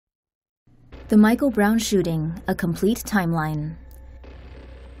The Michael Brown shooting, a complete timeline.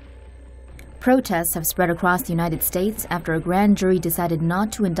 Protests have spread across the United States after a grand jury decided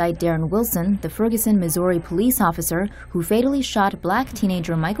not to indict Darren Wilson, the Ferguson, Missouri police officer who fatally shot black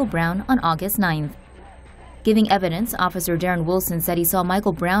teenager Michael Brown on August 9th. Giving evidence, Officer Darren Wilson said he saw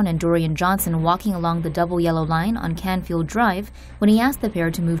Michael Brown and Dorian Johnson walking along the double yellow line on Canfield Drive when he asked the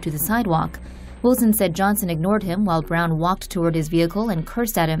pair to move to the sidewalk. Wilson said Johnson ignored him while Brown walked toward his vehicle and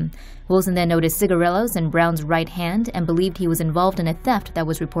cursed at him. Wilson then noticed cigarillos in Brown's right hand and believed he was involved in a theft that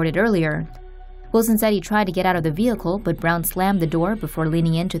was reported earlier. Wilson said he tried to get out of the vehicle, but Brown slammed the door before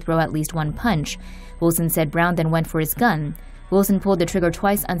leaning in to throw at least one punch. Wilson said Brown then went for his gun. Wilson pulled the trigger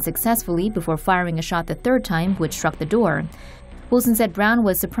twice unsuccessfully before firing a shot the third time, which struck the door. Wilson said Brown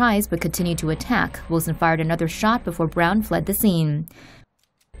was surprised but continued to attack. Wilson fired another shot before Brown fled the scene.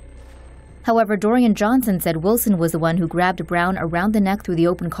 However, Dorian Johnson said Wilson was the one who grabbed Brown around the neck through the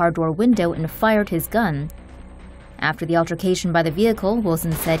open car door window and fired his gun. After the altercation by the vehicle,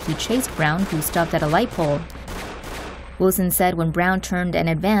 Wilson said he chased Brown, who stopped at a light pole. Wilson said when Brown turned and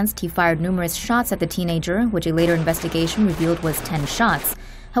advanced, he fired numerous shots at the teenager, which a later investigation revealed was 10 shots.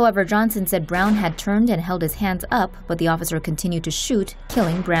 However, Johnson said Brown had turned and held his hands up, but the officer continued to shoot,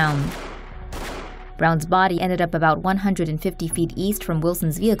 killing Brown. Brown's body ended up about 150 feet east from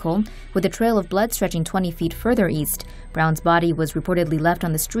Wilson's vehicle, with a trail of blood stretching 20 feet further east. Brown's body was reportedly left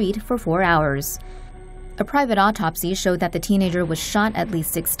on the street for 4 hours. A private autopsy showed that the teenager was shot at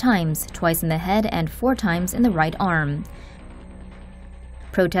least 6 times, twice in the head and 4 times in the right arm.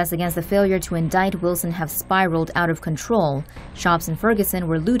 Protests against the failure to indict Wilson have spiraled out of control. Shops in Ferguson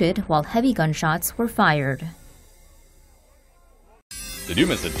were looted while heavy gunshots were fired. Did you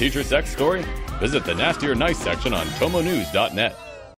miss a teacher sex story? Visit the Nasty or Nice section on TomoNews.net.